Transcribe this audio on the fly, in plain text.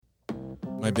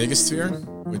My biggest fear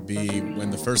would be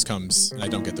when the first comes and I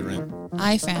don't get the rent.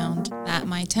 I found that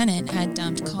my tenant had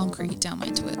dumped concrete down my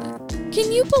toilet.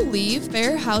 Can you believe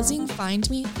Fair Housing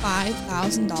fined me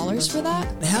 $5,000 for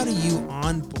that? How do you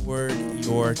onboard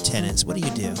your tenants? What do you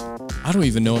do? I don't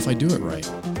even know if I do it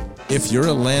right. If you're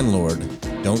a landlord,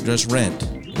 don't just rent,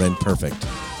 rent perfect.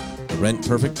 The Rent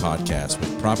Perfect podcast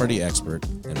with property expert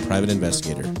and private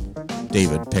investigator,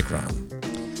 David Pickron.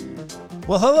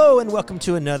 Well, hello and welcome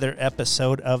to another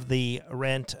episode of the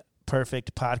Rent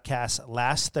Perfect podcast.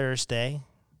 Last Thursday,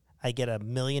 I get a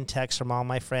million texts from all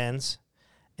my friends.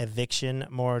 Eviction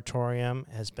moratorium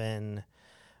has been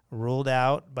ruled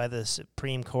out by the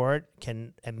Supreme Court,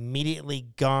 can immediately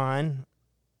gone.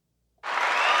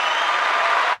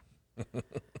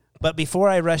 But before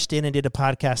I rushed in and did a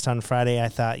podcast on Friday, I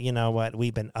thought, you know what,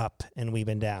 we've been up and we've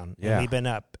been down. Yeah. And we've been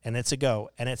up and it's a go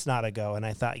and it's not a go. And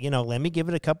I thought, let me give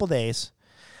it a couple days.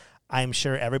 I'm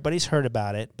sure everybody's heard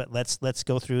about it, but let's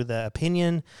go through the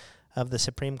opinion of the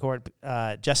Supreme Court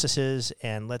justices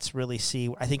and let's really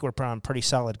see. I think we're on pretty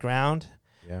solid ground.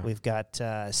 Yeah. We've got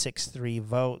 6-3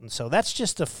 vote. And so that's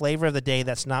just the flavor of the day.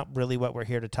 That's not really what we're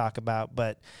here to talk about.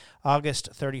 But August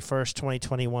 31st,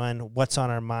 2021, what's on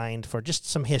our mind for just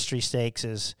some history stakes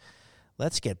is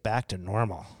let's get back to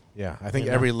normal. Yeah, I think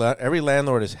every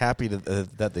landlord is happy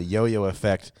that the yo-yo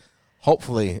effect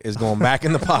hopefully is going back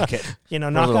in the pocket.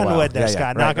 Knock on wood there,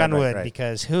 Scott. Knock on wood, right.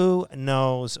 Because who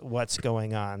knows what's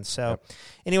going on. So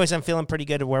anyways, I'm feeling pretty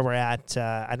good at where we're at.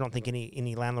 I don't think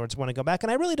any landlords want to go back,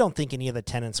 and I really don't think any of the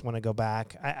tenants want to go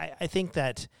back. I think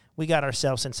that we got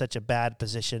ourselves in such a bad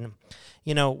position.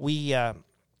 We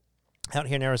out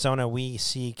here in Arizona, we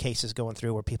see cases going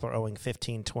through where people are owing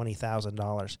 $15,000,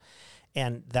 $20,000.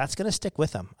 And that's going to stick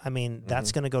with them. I mean,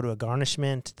 that's going to go to a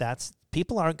garnishment.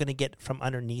 People aren't going to get from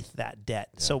underneath that debt.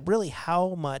 Yeah. So really,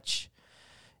 how much,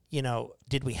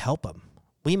 did we help them?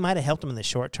 We might have helped them in the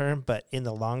short term, but in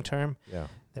the long term,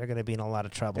 they're going to be in a lot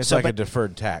of trouble. It's a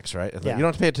deferred tax, right? You don't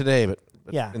have to pay it today, but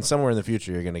and somewhere in the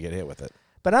future, you're going to get hit with it.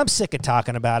 But I'm sick of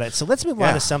talking about it, so let's move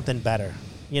on to something better.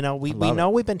 We know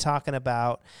we've been talking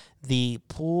about the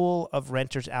pool of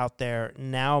renters out there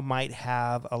now might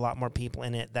have a lot more people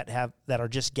in it that are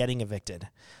just getting evicted,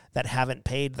 that haven't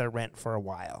paid their rent for a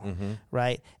while,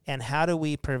 right? And how do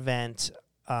we prevent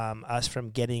us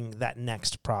from getting that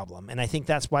next problem? And I think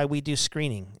that's why we do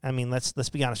screening. I mean, let's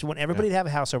be honest. We want everybody to have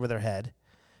a house over their head,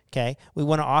 okay? We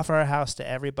want to offer our house to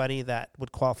everybody that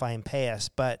would qualify and pay us,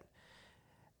 but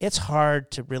it's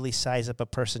hard to really size up a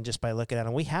person just by looking at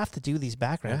them. We have to do these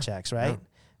background checks, right? Yeah.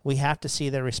 We have to see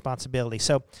their responsibility.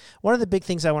 So one of the big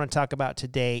things I want to talk about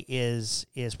today is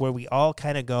where we all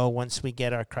kind of go once we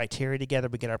get our criteria together,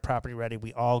 we get our property ready,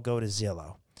 we all go to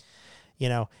Zillow.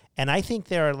 And I think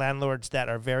there are landlords that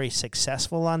are very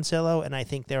successful on Zillow, and I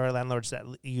think there are landlords that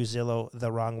use Zillow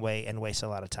the wrong way and waste a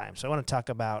lot of time. So I want to talk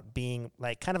about being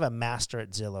like kind of a master at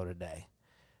Zillow today.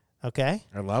 Okay?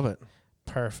 I love it.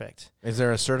 Perfect. Is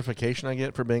there a certification I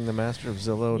get for being the master of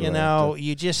Zillow?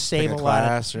 You just save a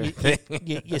lot of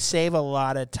you save a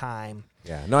lot of time.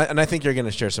 Yeah. No, and I think you're going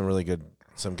to share some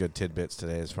good tidbits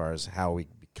today as far as how we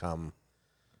become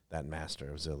that master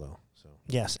of Zillow. So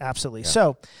yes, absolutely. Yeah.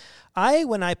 So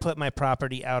when I put my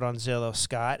property out on Zillow,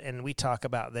 Scott, and we talk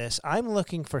about this, I'm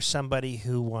looking for somebody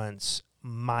who wants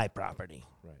my property.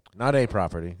 Right. Not a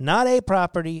property. Not a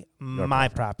property, my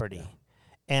property. Yeah.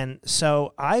 And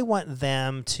so I want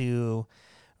them to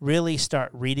really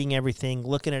start reading everything,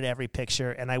 looking at every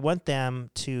picture, and I want them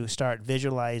to start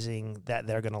visualizing that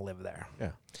they're going to live there.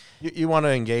 Yeah. You want to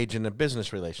engage in a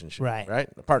business relationship, right?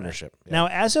 A partnership. Right. Yeah. Now,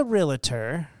 as a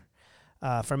realtor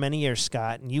for many years,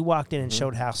 Scott, and you walked in and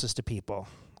showed houses to people,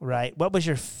 right? What was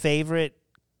your favorite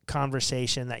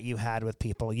conversation that you had with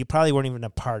people? You probably weren't even a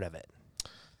part of it.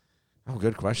 Oh,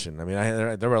 good question. I mean,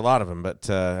 there were a lot of them, but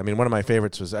one of my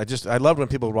favorites was I loved when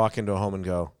people would walk into a home and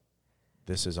go,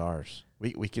 "This is ours.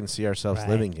 We can see ourselves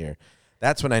living here."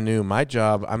 That's when I knew my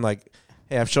job. I'm like,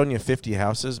 "Hey, I've shown you 50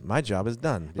 houses. My job is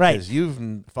done because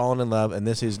you've fallen in love, and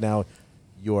this is now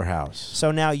your house." So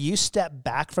now you step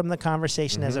back from the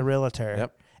conversation as a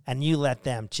realtor, and you let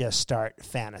them just start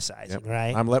fantasizing,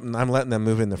 right? I'm letting them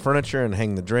move in the furniture and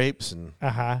hang the drapes and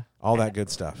all that good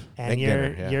stuff. And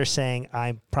you're saying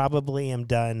I probably am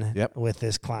done with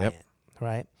this client,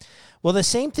 right? Well, the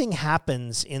same thing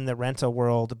happens in the rental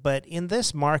world, but in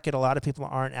this market, a lot of people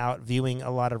aren't out viewing a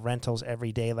lot of rentals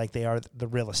every day like they are the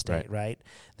real estate, right?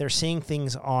 They're seeing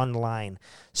things online.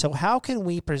 So how can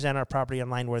we present our property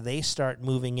online where they start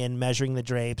moving in, measuring the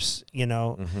drapes,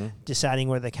 deciding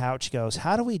where the couch goes?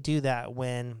 How do we do that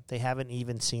when they haven't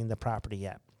even seen the property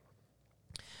yet?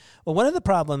 Well, one of the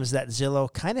problems that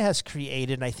Zillow kind of has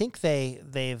created, and I think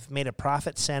they've made a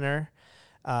profit center.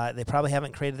 They probably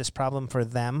haven't created this problem for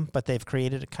them, but they've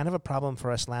created a kind of a problem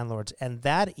for us landlords, and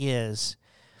that is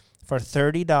for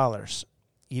 $30,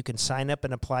 you can sign up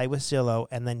and apply with Zillow,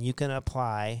 and then you can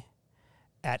apply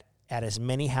at as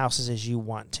many houses as you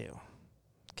want to,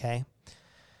 okay?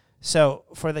 So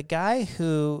for the guy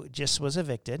who just was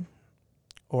evicted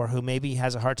or who maybe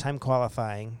has a hard time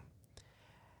qualifying,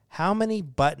 how many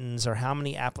buttons or how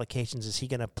many applications is he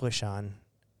going to push on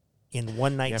in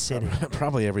one night sitting?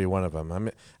 Probably every one of them.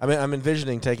 I'm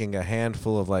envisioning taking a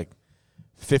handful of like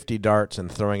 50 darts and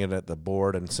throwing it at the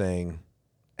board and saying,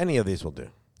 any of these will do.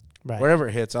 Right. Wherever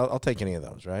it hits, I'll take any of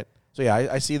those, right? So, yeah,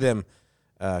 I see them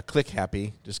click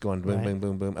happy, just going boom, boom,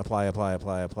 boom, boom, apply,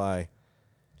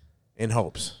 in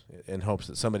hopes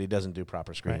that somebody doesn't do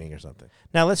proper screening or something.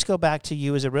 Now, let's go back to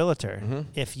you as a realtor. Mm-hmm.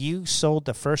 If you sold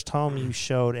the first home you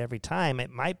showed every time, it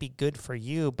might be good for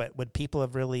you, but would people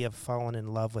have really fallen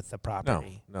in love with the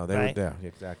property? No, they would. Yeah,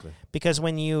 exactly. Because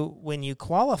when you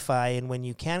qualify and when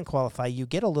you can qualify, you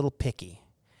get a little picky,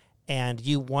 and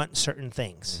you want certain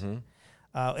things.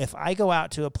 Mm-hmm. If I go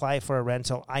out to apply for a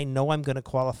rental, I know I'm going to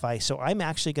qualify, so I'm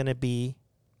actually going to be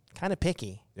kind of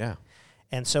picky. Yeah.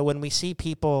 And so when we see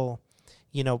people,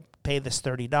 pay this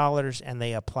 $30 and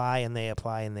they apply and they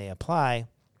apply and they apply,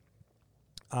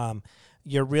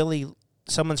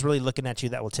 someone's really looking at you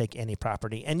that will take any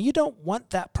property, and you don't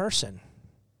want that person,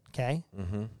 okay?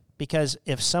 Mm-hmm. Because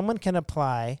if someone can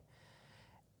apply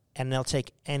and they'll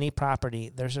take any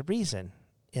property, there's a reason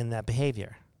in that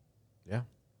behavior. Yeah.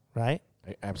 Right?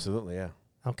 Absolutely, yeah.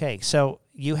 Okay, so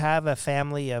you have a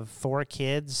family of 4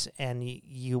 kids and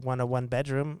you want a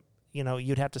 1-bedroom.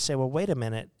 You'd have to say, well, wait a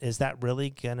minute, is that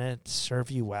really going to serve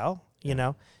you well?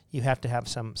 Yeah. You have to have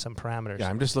some parameters. Yeah,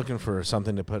 I'm just looking for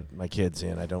something to put my kids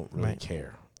in. I don't really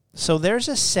care. So there's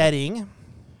a setting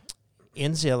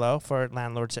in Zillow for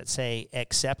landlords that say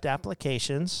accept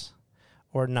applications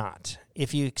or not.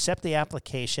 If you accept the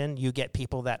application, you get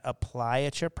people that apply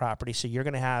at your property. So you're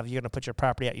going to put your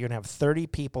property out. You're going to have 30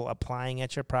 people applying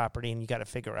at your property, and you got to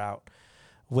figure out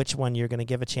which one you're going to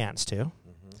give a chance to.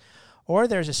 Mm-hmm. Or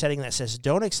there's a setting that says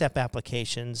don't accept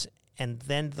applications, and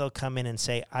then they'll come in and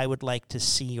say, I would like to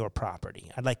see your property.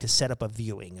 I'd like to set up a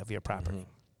viewing of your property.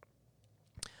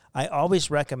 Mm-hmm. I always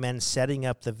recommend setting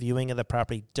up the viewing of the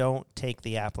property. Don't take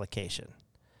the application.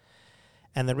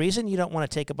 And the reason you don't want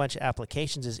to take a bunch of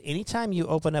applications is anytime you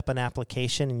open up an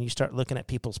application and you start looking at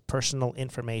people's personal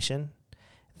information,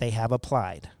 they have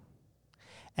applied.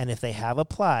 And if they have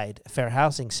applied, Fair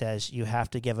Housing says you have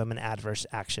to give them an adverse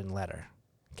action letter.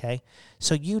 Okay?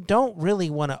 So you don't really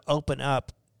want to open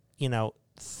up,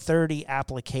 30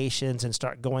 applications and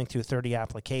start going through 30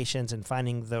 applications and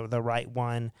finding the right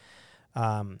one,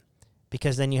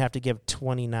 because then you have to give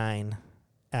 29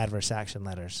 adverse action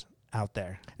letters out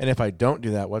there. And if I don't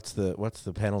do that, what's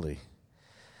the penalty?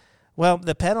 Well,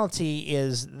 the penalty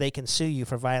is they can sue you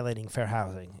for violating fair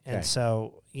housing. And okay.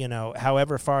 So,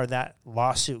 however far that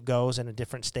lawsuit goes in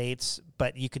different states,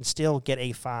 but you can still get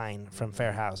a fine from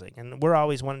fair housing. And we're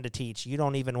always wanting to teach, you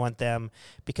don't even want them,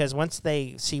 because once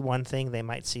they see one thing, they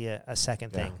might see a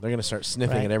second thing. They're going to start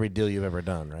sniffing at every deal you've ever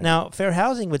done, right? Now, fair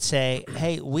housing would say,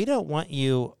 hey, we don't want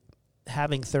you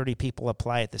having 30 people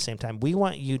apply at the same time. We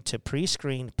want you to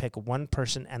pre-screen, pick one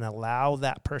person, and allow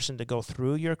that person to go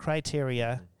through your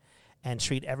criteria and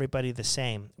treat everybody the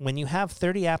same. When you have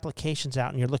 30 applications out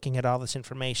and you're looking at all this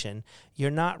information, you're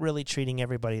not really treating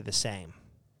everybody the same,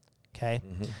 okay?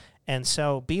 Mm-hmm. And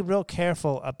so be real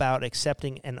careful about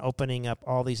accepting and opening up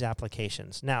all these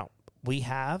applications. Now, we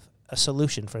have a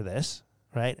solution for this,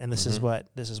 right? And this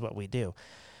mm-hmm. is what we do.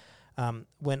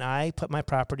 When I put my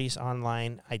properties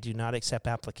online, I do not accept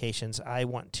applications. I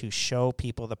want to show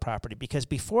people the property, because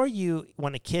before you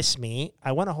want to kiss me,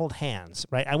 I want to hold hands,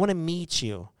 right? I want to meet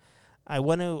you. I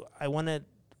want to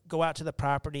go out to the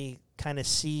property, kind of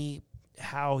see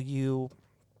how you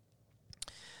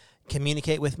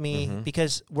communicate with me, mm-hmm.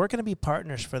 because we're going to be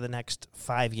partners for the next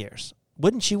 5 years.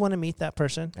 Wouldn't you want to meet that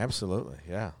person? Absolutely,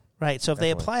 yeah. Right, so if Definitely.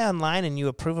 they apply online and you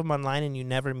approve them online and you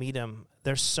never meet them,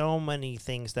 there's so many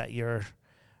things that you're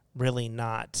really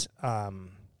not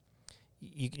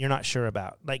you're not sure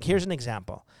about. Like, here's an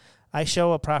example. I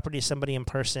show a property to somebody in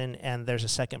person, and there's a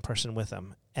second person with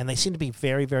them, and they seem to be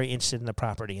very, very interested in the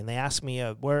property. And they ask me,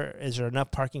 "Where is there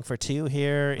enough parking for 2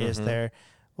 here? Mm-hmm. Is there?"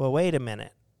 Well, wait a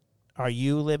minute. Are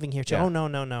you living here too? Yeah. Oh,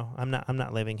 no. I'm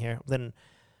not living here. Then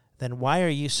why are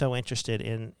you so interested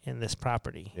in this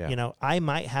property? Yeah. I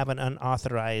might have an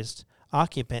unauthorized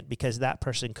occupant because that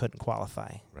person couldn't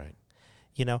qualify. Right.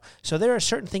 So there are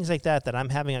certain things like that I'm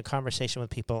having a conversation with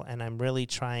people, and I'm really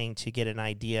trying to get an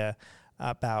idea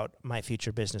about my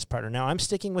future business partner. Now, I'm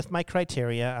sticking with my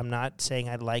criteria. I'm not saying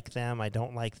I like them, I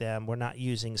don't like them. We're not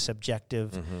using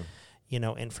subjective,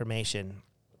 information.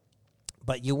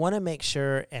 But you want to make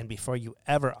sure, and before you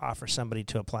ever offer somebody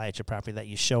to apply at your property, that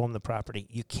you show them the property.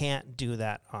 You can't do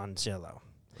that on Zillow.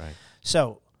 Right.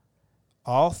 So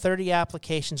all 30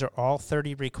 applications or all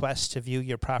 30 requests to view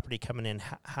your property coming in,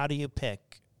 how do you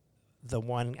pick the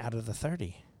one out of the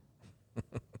 30?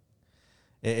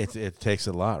 It takes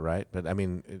a lot, right? But, I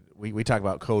mean, we talk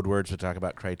about code words, we talk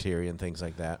about criteria and things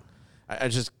like that. I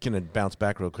just going to bounce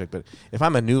back real quick. But if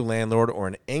I'm a new landlord or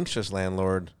an anxious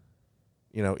landlord,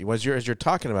 as you're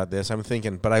talking about this, I'm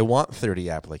thinking, but I want 30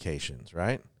 applications,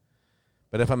 right?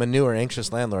 But if I'm a new or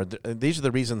anxious landlord, these are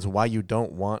the reasons why you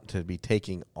don't want to be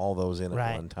taking all those in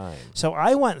at one time. So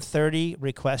I want 30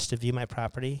 requests to view my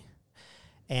property.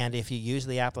 And if you use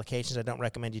the applications, I don't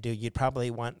recommend you do, you'd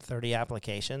probably want 30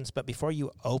 applications. But before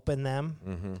you open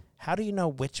them, how do you know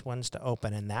which ones to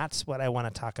open? And that's what I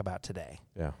want to talk about today.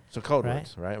 Yeah. So code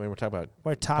words, right? I mean,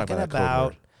 we're talking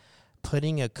about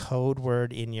putting a code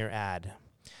word in your ad.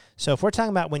 So if we're talking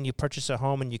about when you purchase a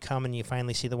home and you come and you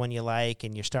finally see the one you like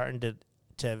and you're starting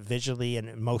to visually and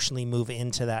emotionally move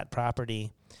into that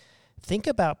property, think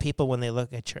about people when they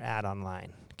look at your ad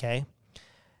online, okay?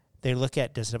 They look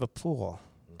at, does it have a pool?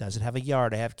 Does it have a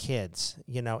yard? I have kids.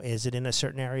 Is it in a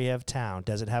certain area of town?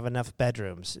 Does it have enough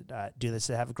bedrooms? Does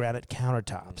it have granite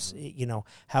countertops?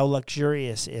 How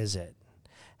luxurious is it?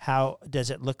 How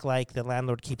does it look like the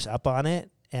landlord keeps up on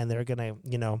it and they're going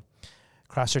to,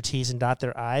 cross their T's and dot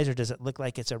their I's, or does it look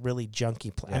like it's a really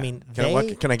junky place? Yeah. I mean,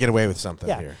 can I get away with something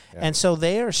here? Yeah. And so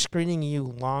they are screening you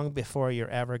long before you're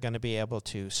ever going to be able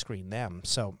to screen them.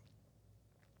 So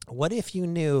what if you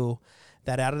knew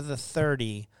that out of the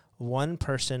 30, one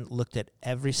person looked at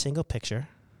every single picture,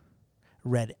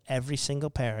 read every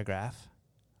single paragraph,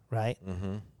 right?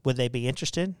 Mm-hmm. Would they be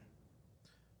interested?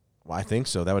 Well, I think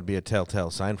so. That would be a telltale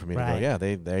sign for me to go, yeah,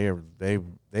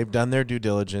 they've done their due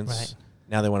diligence. Right.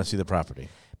 Now they want to see the property.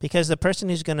 Because the person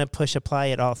who's going to push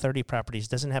apply at all 30 properties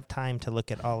doesn't have time to look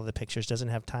at all of the pictures, doesn't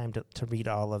have time to read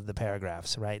all of the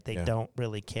paragraphs, right? They don't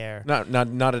really care.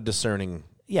 Not a discerning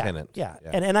tenant. Yeah.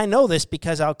 And I know this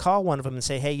because I'll call one of them and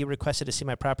say, hey, you requested to see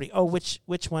my property. Oh, which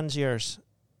one's yours?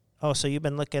 Oh, so you've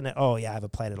been looking at, oh, yeah, I've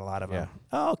applied at a lot of them.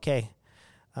 Oh, okay.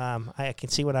 I can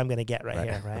see what I'm going to get right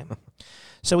here, right?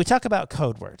 So we talk about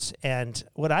code words. And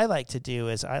what I like to do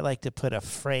is I like to put a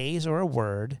phrase or a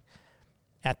word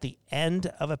at the end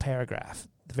of a paragraph,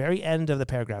 the very end of the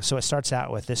paragraph. So it starts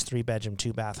out with this 3-bedroom,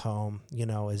 2-bath home,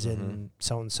 is in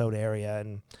so-and-so area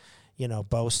and,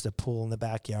 boasts a pool in the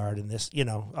backyard and this,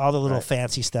 all the little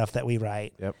fancy stuff that we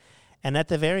write. Yep. And at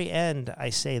the very end, I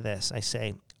say this. I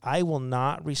say, I will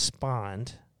not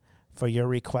respond for your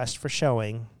request for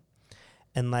showing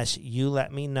unless you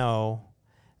let me know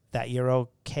that you're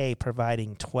okay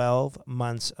providing 12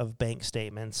 months of bank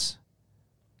statements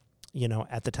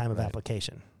at the time of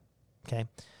application, okay?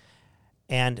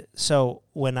 And so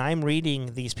when I'm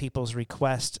reading these people's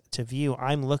requests to view,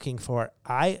 I'm looking for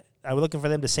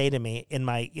them to say to me in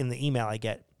the email I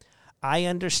get, I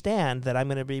understand that I'm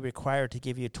going to be required to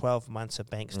give you 12 months of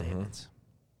bank statements,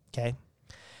 okay?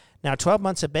 Now, 12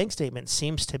 months of bank statements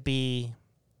seems to be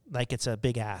like it's a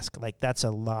big ask, like that's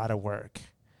a lot of work.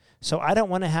 So I don't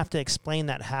want to have to explain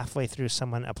that halfway through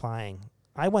someone applying.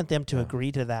 I want them to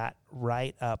agree to that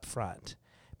right up front.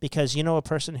 Because, a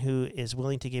person who is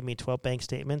willing to give me 12 bank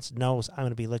statements knows I'm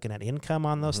going to be looking at income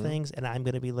on those things, and I'm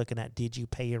going to be looking at, did you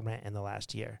pay your rent in the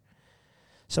last year?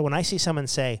 So when I see someone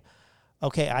say,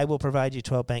 okay, I will provide you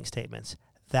 12 bank statements,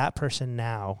 that person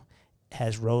now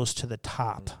has rose to the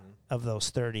top of those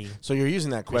 30. So you're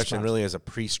using that question really as a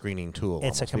pre-screening tool. It's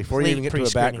almost. A complete before you even get to a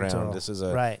background tool. This is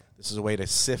a way to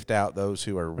sift out those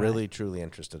who are really truly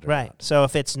interested. Right. Not. So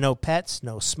if it's no pets,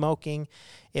 no smoking,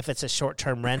 if it's a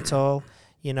short-term rental,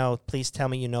 please tell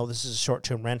me this is a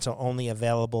short-term rental only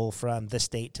available from this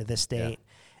date to this date.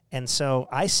 Yeah. And so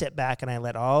I sit back and I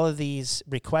let all of these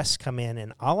requests come in,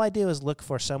 and all I do is look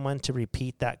for someone to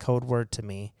repeat that code word to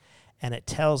me, and it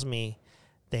tells me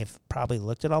they've probably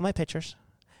looked at all my pictures.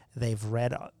 They've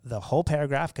read the whole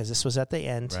paragraph because this was at the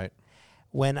end. Right.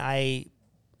 When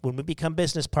we become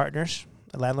business partners,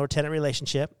 a landlord-tenant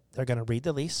relationship, they're going to read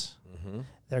the lease. Mm-hmm.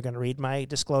 They're going to read my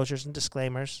disclosures and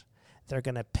disclaimers. They're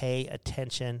going to pay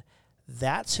attention.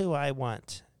 That's who I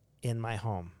want in my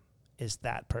home, is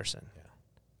that person. Yeah.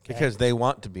 Okay? Because they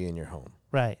want to be in your home.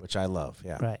 Right. Which I love,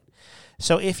 yeah. Right.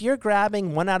 So if you're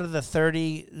grabbing one out of the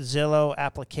 30 Zillow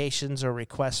applications or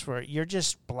requests for it, you're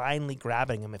just blindly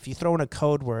grabbing them. If you throw in a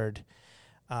code word,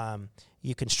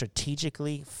 You can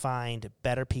strategically find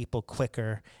better people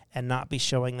quicker and not be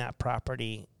showing that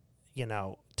property,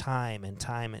 time and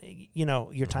time.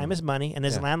 Your time is money. And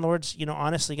as landlords,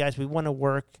 honestly, guys, we want to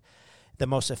work the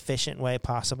most efficient way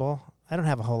possible. I don't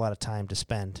have a whole lot of time to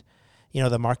spend.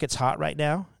 The market's hot right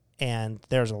now, and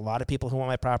there's a lot of people who want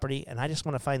my property, and I just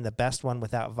want to find the best one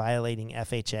without violating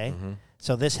FHA. Mm-hmm.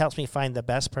 So this helps me find the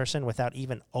best person without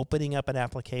even opening up an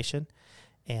application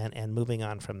and moving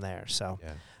on from there. So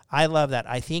I love that.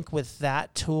 I think with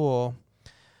that tool,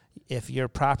 if your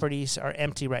properties are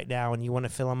empty right now and you want to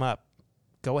fill them up,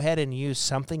 go ahead and use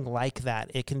something like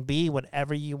that. It can be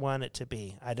whatever you want it to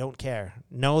be. I don't care.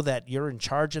 Know that you're in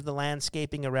charge of the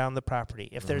landscaping around the property.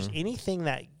 If there's anything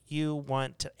that you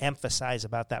want to emphasize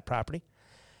about that property,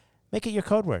 make it your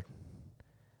code word,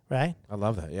 right? I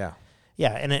love that, yeah.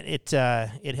 Yeah, and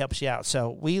it helps you out.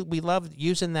 So we love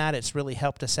using that. It's really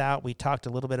helped us out. We talked a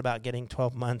little bit about getting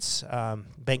 12 months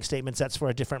bank statements. That's for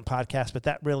a different podcast, but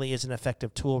that really is an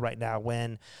effective tool right now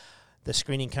when the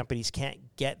screening companies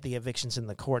can't get the evictions in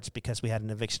the courts because we had an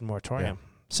eviction moratorium. Yeah.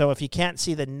 So if you can't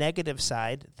see the negative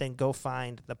side, then go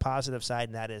find the positive side,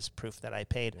 and that is proof that I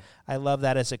paid. Yeah. I love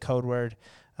that as a code word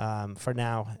for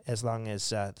now, as long as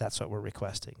that's what we're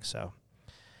requesting. So,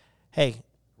 hey,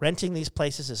 renting these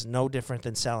places is no different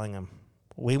than selling them.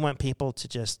 We want people to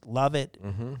just love it,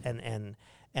 and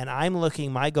I'm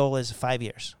looking, my goal is 5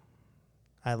 years.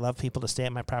 I love people to stay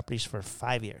at my properties for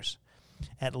 5 years,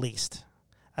 at least.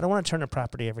 I don't want to turn a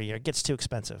property every year. It gets too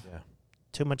expensive. Yeah.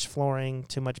 Too much flooring,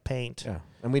 too much paint. Yeah.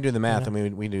 And we do the math,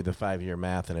 and we do the 5-year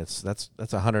math, and that's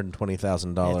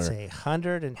 $120,000. It's a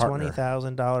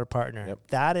 $120,000 partner. Yep.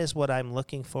 That is what I'm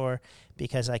looking for,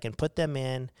 because I can put them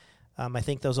in. I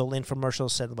think those old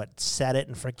infomercials said, set it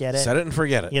and forget it. Set it and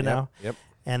forget it. Know? Yep.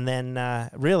 And then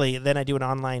then I do an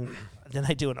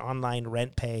online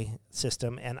rent pay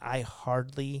system, and I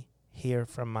hardly hear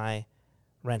from my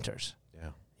renters.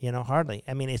 Hardly.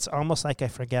 I mean, it's almost like I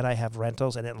forget I have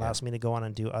rentals, and it allows me to go on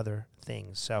and do other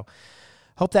things. So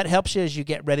hope that helps you as you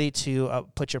get ready to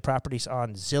put your properties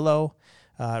on Zillow.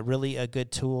 Really a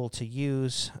good tool to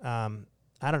use.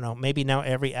 I don't know. Maybe now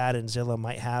every ad in Zillow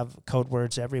might have code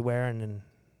words everywhere. And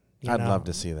I'd love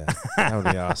to see that. That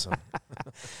would be awesome.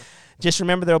 Just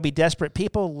remember, there will be desperate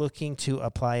people looking to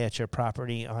apply at your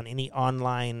property on any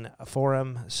online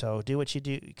forum. So do what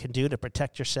you can do to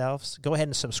protect yourselves. Go ahead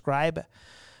and subscribe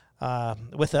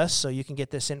with us so you can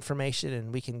get this information,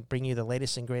 and we can bring you the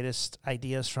latest and greatest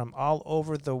ideas from all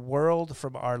over the world,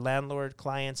 from our landlord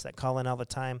clients that call in all the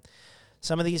time.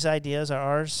 Some of these ideas are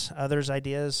ours. Others'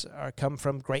 ideas come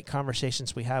from great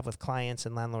conversations we have with clients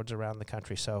and landlords around the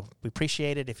country. So we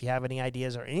appreciate it. If you have any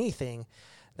ideas or anything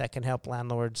that can help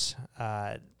landlords,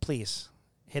 please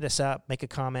hit us up, make a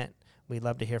comment. We'd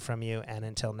love to hear from you. And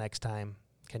until next time,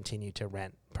 continue to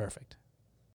rent perfect.